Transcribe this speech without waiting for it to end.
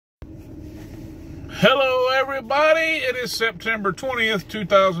Hello everybody, it is September 20th,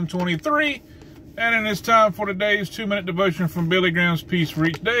 2023, and it is time for today's 2-minute devotion from Billy Graham's Peace for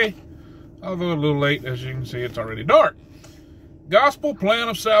Each Day. Although a little late, as you can see, it's already dark. Gospel plan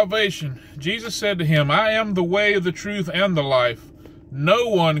of salvation. Jesus said to him, I am the way, the truth, and the life. No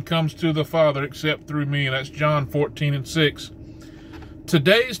one comes to the Father except through me. That's John 14:6.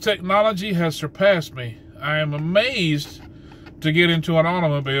 Today's technology has surpassed me. I am amazed to get into an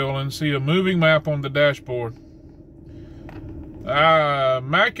automobile and see a moving map on the dashboard.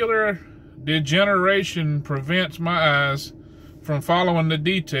 Macular degeneration prevents my eyes from following the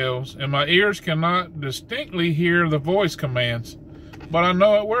details, and my ears cannot distinctly hear the voice commands, but I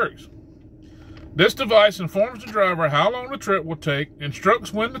know it works. This device informs the driver how long the trip will take,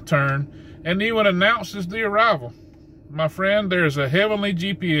 instructs when to turn, and even announces the arrival. My friend, there is a heavenly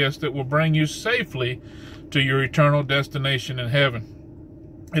GPS that will bring you safely to your eternal destination in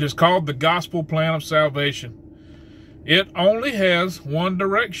heaven. It is called the gospel plan of salvation. It only has one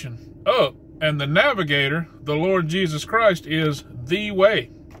direction, up, and the navigator, the Lord Jesus Christ, is the way.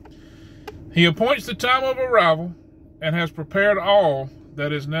 He appoints the time of arrival and has prepared all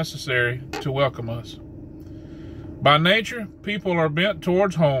that is necessary to welcome us. By nature, people are bent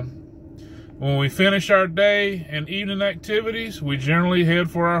towards home. When we finish our day and evening activities, we generally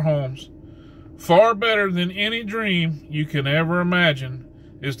head for our homes. Far better than any dream you can ever imagine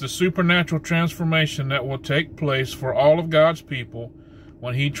is the supernatural transformation that will take place for all of God's people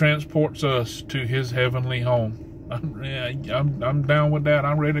when He transports us to His heavenly home. I'm down with that.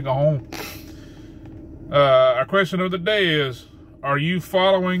 I'm ready to go home. Our question of the day is, are you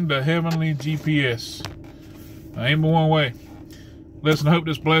following the heavenly GPS? I ain't but one way. Listen, I hope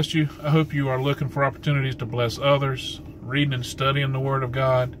this blessed you. I hope you are looking for opportunities to bless others, reading and studying the Word of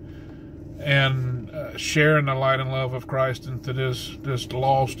God, and sharing the light and love of Christ into this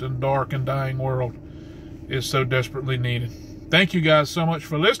lost and dark and dying world is so desperately needed. Thank you guys so much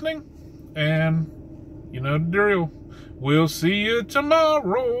for listening, and you know the drill. We'll see you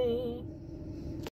tomorrow.